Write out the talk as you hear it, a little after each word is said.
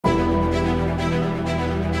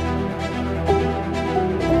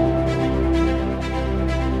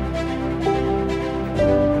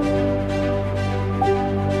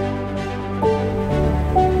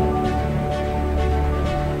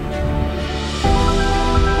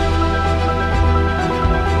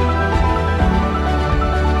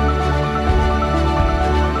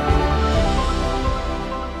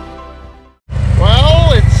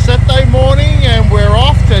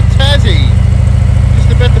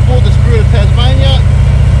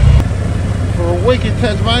week in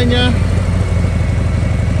Tasmania.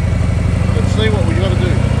 Let's see what we got to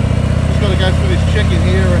do. Just got to go through this check-in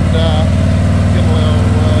here and get all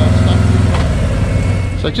our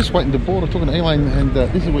stuff. So just waiting to board. I was talking to Elaine, and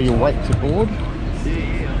this is where you wait to board.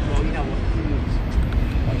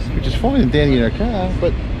 Which is fine down here in a car,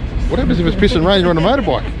 but what happens if it's piss and rain on a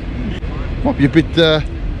motorbike? Might be a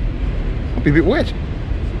bit wet.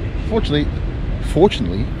 Fortunately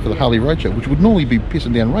for the Harley Roadshow, which would normally be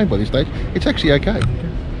pissing down rain by this stage, it's actually okay.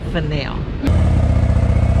 For now.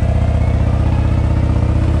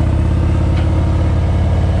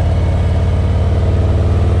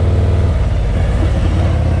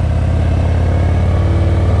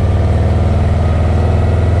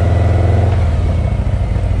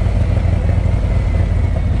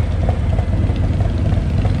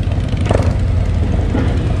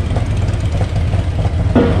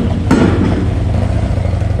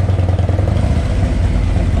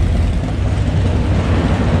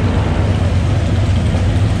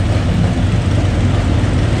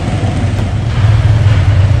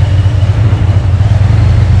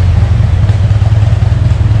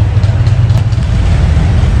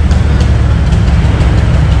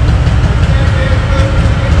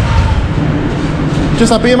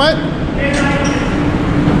 Just up here, mate? Did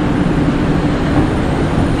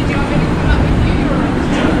you want me to come up with you or?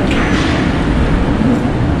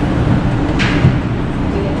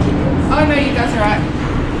 Oh no, you guys are right.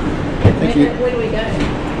 Thank you. Where do we go?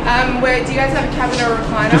 Where do you guys have a cabin or a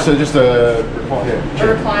recliner? Just a recliner. A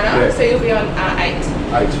recliner. Yeah. So you'll be on 8.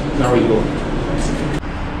 8. No, you go.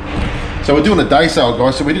 So we're doing a day sale,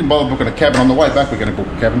 guys. So we didn't bother booking a cabin. On the way back, we're going to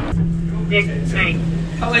book a cabin. Yeah, me.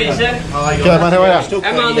 How are you, sir? Hi, mate. How are you? Still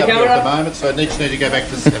cleaning up here at the moment, so I need to go back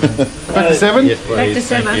to 7. Back to 7? Yes, please. Back to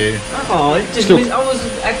 7. Thank you. Oh, just I was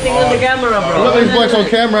acting on the camera, bro. Look at these blokes on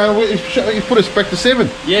camera. You put us back to 7.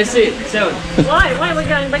 Yes, it. 7. Why are we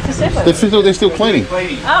going back to 7? They're still cleaning. Oh,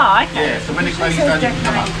 okay. Yeah, so when the cleaning's done, you can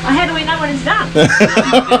come up. How do we know when it's done?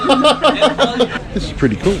 This is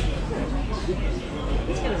pretty cool.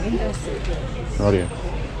 It's going to be interesting. Right here.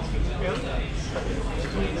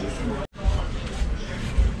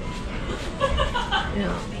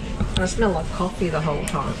 Yeah. I smell like coffee the whole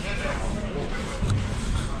time.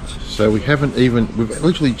 So we've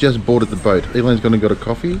literally just boarded the boat. Elaine's gone and got a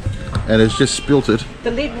coffee and has just spilt it.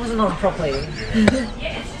 The lid wasn't on properly.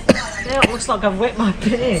 Now it looks like I've wet my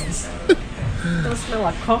pants. It doesn't smell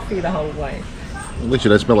like coffee the whole way. At least you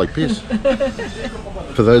don't smell like piss.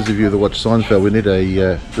 For those of you that watch Seinfeld, we need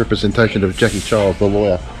a representation of Jackie Chiles, the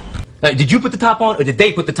lawyer. Did you put the top on, or did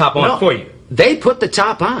they put the top on for you? They put the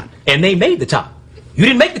top on. And they made the top. You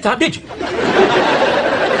didn't make the top, did you?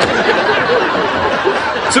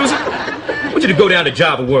 Susan, I want you to go down to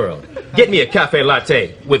Java World. Get me a cafe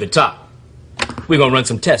latte with a top. We're going to run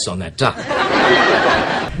some tests on that top.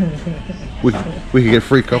 We could get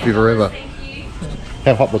free coffee forever.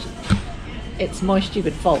 How hot was it? It's my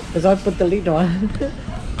stupid fault because I put the lid on.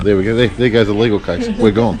 There we go. There goes the legal case.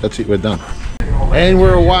 We're gone. That's it. We're done. And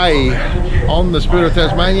we're away on the Spirit of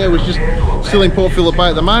Tasmania. We're just still in Port Phillip Bay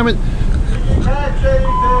at the moment.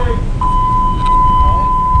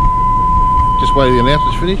 Just waiting the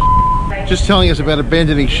announcement's finished. Just telling us about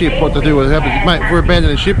abandoning ship, what to do, what happens. Mate, if we're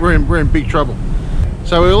abandoning ship, we're in big trouble.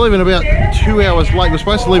 So we're leaving about 2 hours late. We're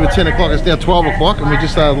supposed to leave at 10 o'clock. It's now 12 o'clock and we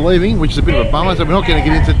just started leaving, which is a bit of a bummer. So we're not going to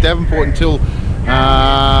get into Devonport until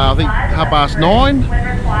I think 9:30.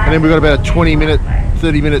 And then we've got about a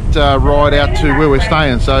 30-minute ride out to where we're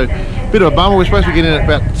staying. So a bit of a bummer. We're supposed to get in at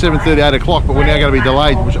about 7:30, 8 o'clock, but we're now going to be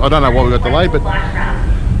delayed, which I don't know why we got delayed, but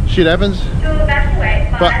shit happens.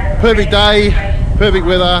 But perfect day, perfect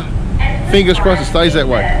weather. Fingers crossed it stays that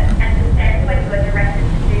way.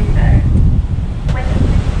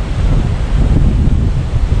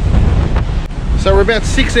 So we're about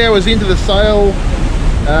 6 hours into the sail.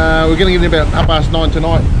 We're going to get in about 9:30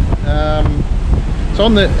 tonight. So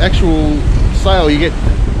on the actual sail, you get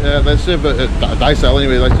they serve a day sail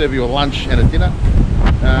anyway. They serve you a lunch and a dinner,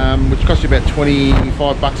 which costs you about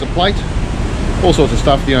 $25 a plate. All sorts of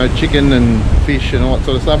stuff, you know, chicken and fish and all that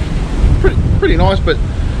sort of stuff. Pretty nice, but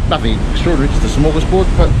nothing extraordinary. Just a smorgasbord.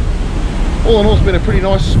 But all in all, it's been a pretty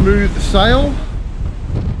nice, smooth sail.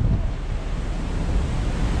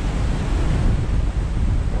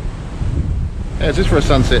 How's this for a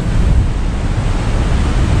sunset?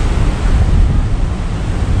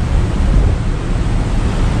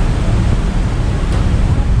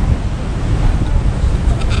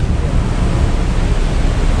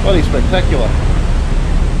 Bloody spectacular.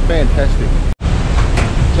 Fantastic.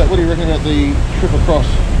 So what do you reckon about the trip across?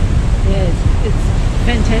 Yes, it's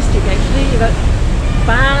fantastic actually. You've got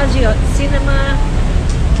bars, you've got cinema,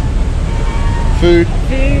 Food.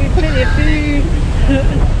 Plenty of food.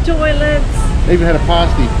 Toilets. Even had a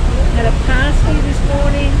pasty. Had a pasty this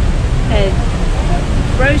morning. Had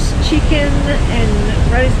roast chicken and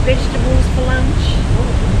roast vegetables for lunch.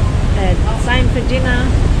 Had same for dinner.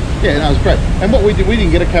 Yeah, no, it was great. And what we did, we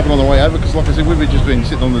didn't get a cabin on the way over because, like I said, we've just been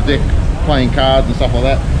sitting on the deck playing cards and stuff like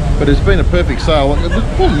that. But it's been a perfect sail. It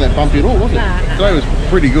wasn't that bumpy at all, was it? No. Today was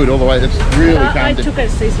pretty good all the way. It's really calmed I down. took a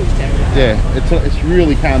C6 down. Yeah, it's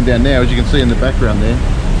really calmed down now, as you can see in the background there.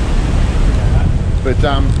 But if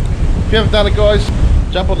you haven't done it, guys,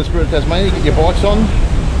 jump on the Spirit of Tasmania, get your bikes on,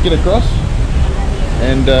 get across,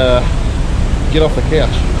 and get off the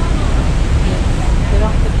couch. Get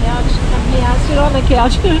off the couch, come here, sit on the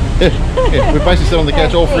couch. Yeah, we basically sit on the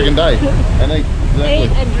couch all friggin' day and eat. Exactly.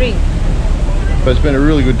 Eat and drink. But it's been a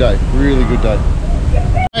really good day, really good day.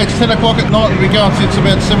 It's 10 o'clock at night. We've been going since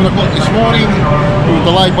about 7 o'clock this morning. We were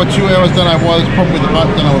delayed by 2 hours, don't know why, there's a problem with the boat,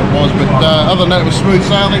 don't know what it was, but other than that it was smooth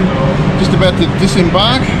sailing. Just about to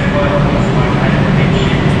disembark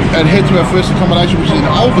and head to our first accommodation, which is in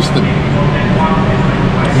Ulverston,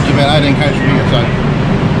 which is about 18 km from here, so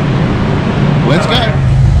let's go.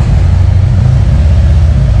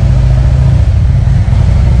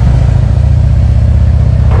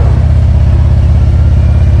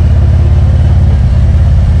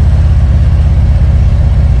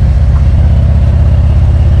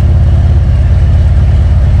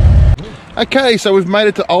 Okay, so we've made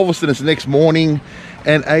it to Ulverston. It's the next morning,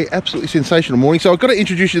 and a absolutely sensational morning. So I've got to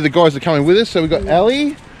introduce you to the guys that are coming with us. So we've got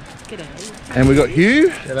Ali. G'day. And we've got Hugh.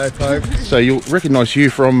 G'day, folks. So you'll recognise Hugh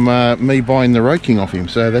from me buying the Road King off him.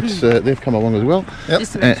 So that's they've come along as well. Yep.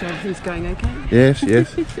 Just to make sure everything's going okay. Yes,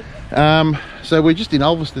 yes. So we're just in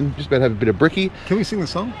Ulverston, just about to have a bit of brisky. Can we sing the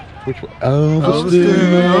song? Which one? Ulverston,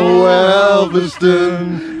 oh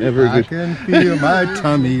Ulverston. Yeah, very I good. can feel my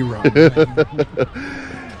tummy rumble.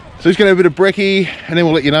 So he's going to have a bit of brekkie, and then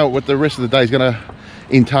we'll let you know what the rest of the day is going to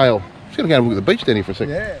entail. Just going to go and look at the beach down here for a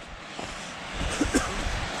second. Yeah.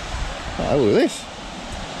 Oh, look at this.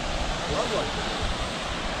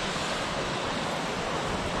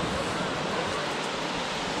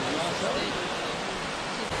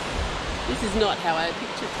 This is not how I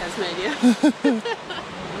pictured Tasmania.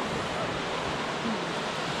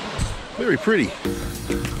 Very pretty.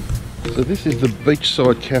 So this is the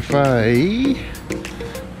beachside cafe,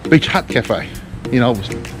 Beach Hut Cafe in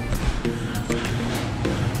Ulverston.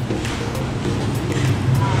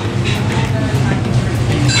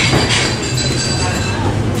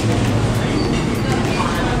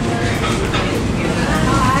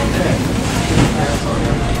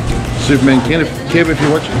 Superman Kev, if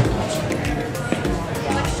you're watching.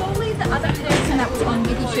 Surely the other person that was on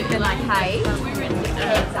with you should be like, hey,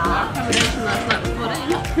 heads up. Accommodation last night was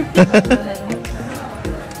 14.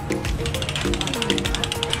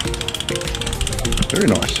 Very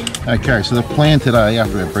nice. Okay, so the plan today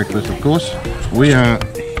after our breakfast, of course, we are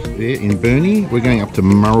there in Burnie. We're going up to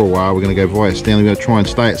Murrawa. We're going to go via Stanley. We're going to try and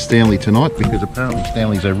stay at Stanley tonight because apparently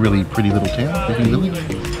Stanley's a really pretty little town, fishing village.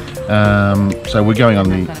 So we're going on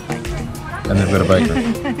the, and they've got a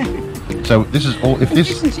bakery. So this is all. If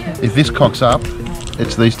this cocks up,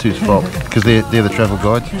 it's these two's fault because they're the travel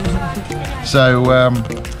guides. So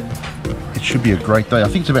it should be a great day. I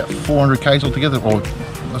think it's about 400 k's altogether, or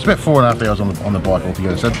it's about 4.5 hours on the bike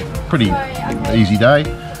altogether. So it's a pretty easy day.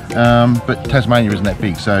 But Tasmania isn't that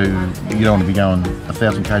big, so you don't want to be going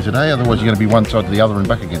 1,000 k's a day. Otherwise, you're going to be one side to the other and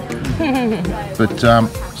back again. But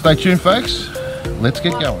stay tuned, folks. Let's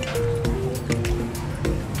get going.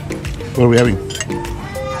 What are we having?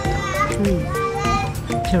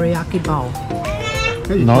 Teriyaki bowl.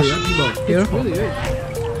 Hey, Nice. Beautiful. Really good.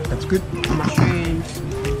 That's good. Mushrooms.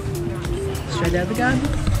 Straight out of the garden.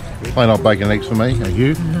 Plain old bacon and eggs for me. Thank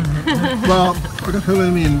you. Well, I got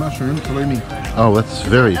halloumi and mushroom, halloumi. Oh, that's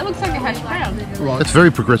very. That looks like a hash brown. Right. That's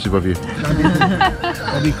very progressive of you.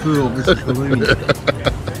 That'd be cool. This is halloumi.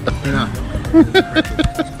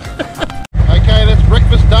 Okay, that's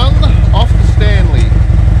breakfast done. Off to Stanley.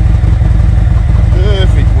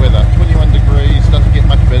 Perfect weather. 21 degrees. Doesn't get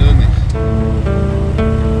much better than this.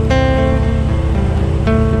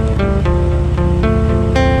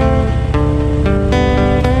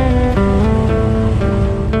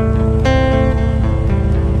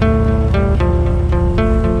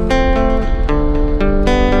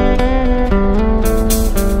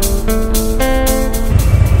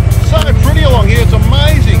 So pretty along here. It's amazing.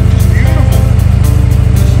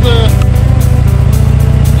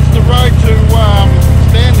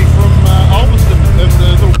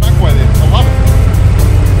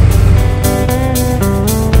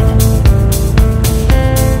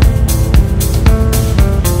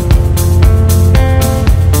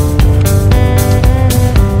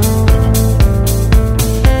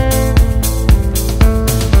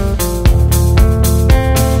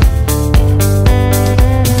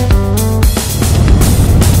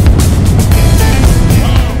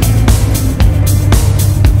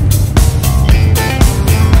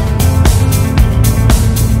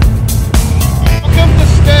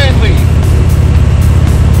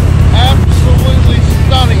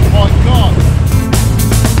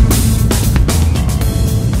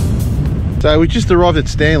 So we just arrived at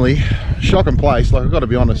Stanley. Shocking place, like I've got to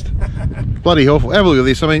be honest. Bloody helpful. Have a look at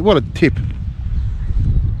this. I mean, what a tip.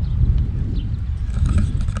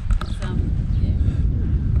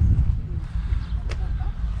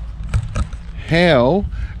 How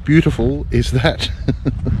beautiful is that?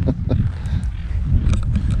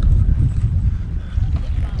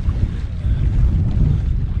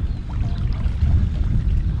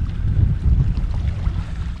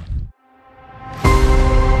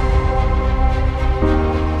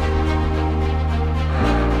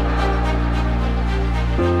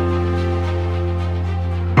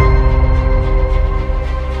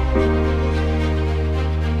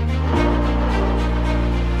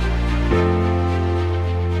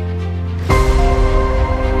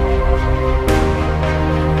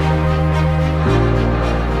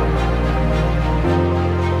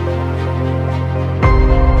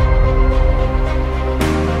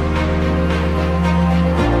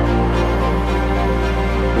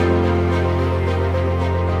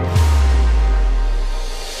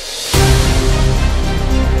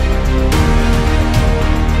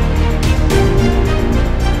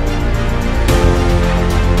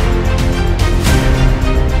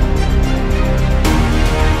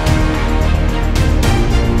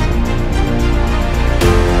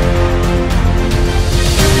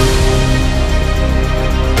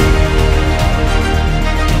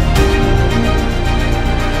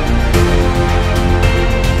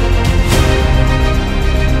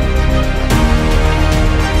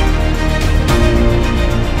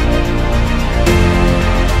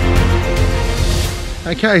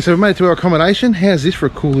 Okay, so we've made it to our accommodation. How's this for a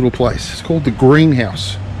cool little place? It's called the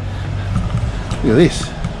Greenhouse. Look at this.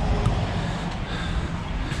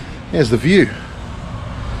 There's the view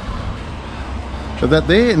of that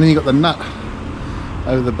there, and then you got the nut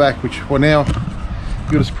over the back, which by now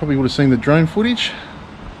you probably would have seen the drone footage.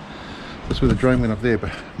 That's where the drone went up there,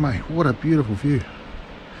 but mate, what a beautiful view.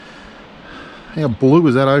 How blue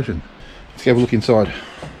is that ocean? Let's have a look inside.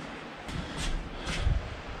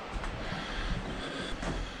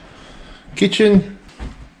 Kitchen,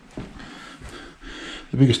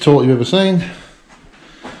 the biggest toilet you've ever seen,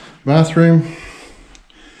 bathroom,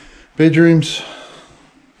 bedrooms,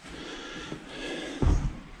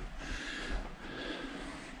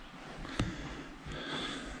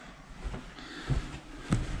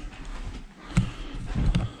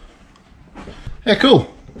 yeah,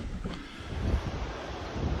 cool.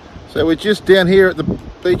 So we're just down here at the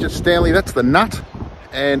beach at Stanley. That's the nut,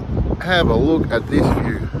 and have a look at this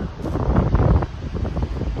view.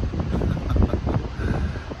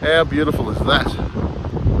 How beautiful is that?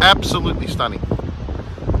 Absolutely stunning.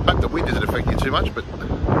 Hope the wind doesn't affect you too much, but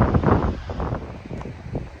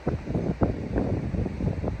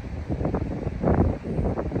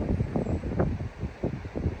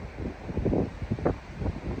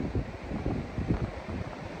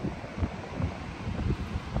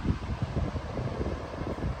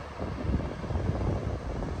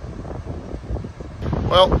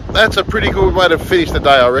well, that's a pretty good way to finish the day,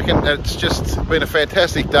 I reckon. It's just been a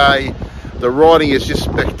fantastic day. The riding is just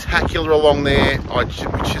spectacular along there. We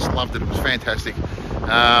just loved it. It was fantastic.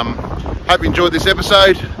 Hope you enjoyed this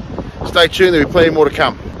episode. Stay tuned, there'll be plenty more to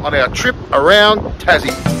come on our trip around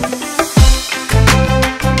Tassie.